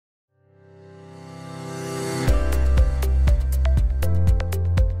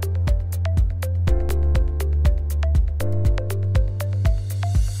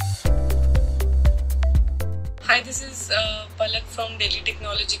from Delhi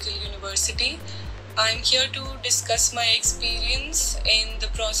Technological University. I'm here to discuss my experience in the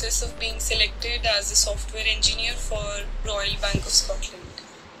process of being selected as a software engineer for Royal Bank of Scotland.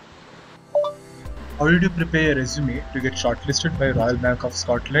 How did you prepare your resume to get shortlisted by Royal Bank of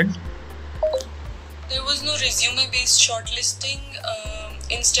Scotland? There was no resume-based shortlisting.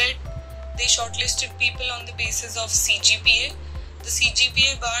 Instead, they shortlisted people on the basis of CGPA. The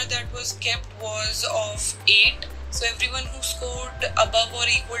CGPA bar that was kept was of 8. So everyone who scored above or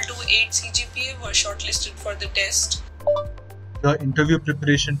equal to 8 CGPA were shortlisted for the test. Your interview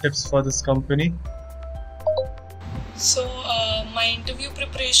preparation tips for this company? So my interview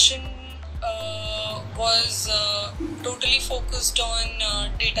preparation was totally focused on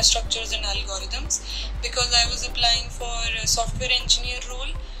data structures and algorithms because I was applying for a software engineer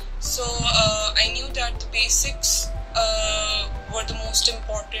role. So I knew that the basics were the most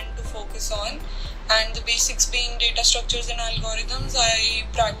important to focus on, and the basics being data structures and algorithms. I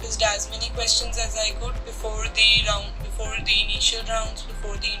practiced as many questions as I could before the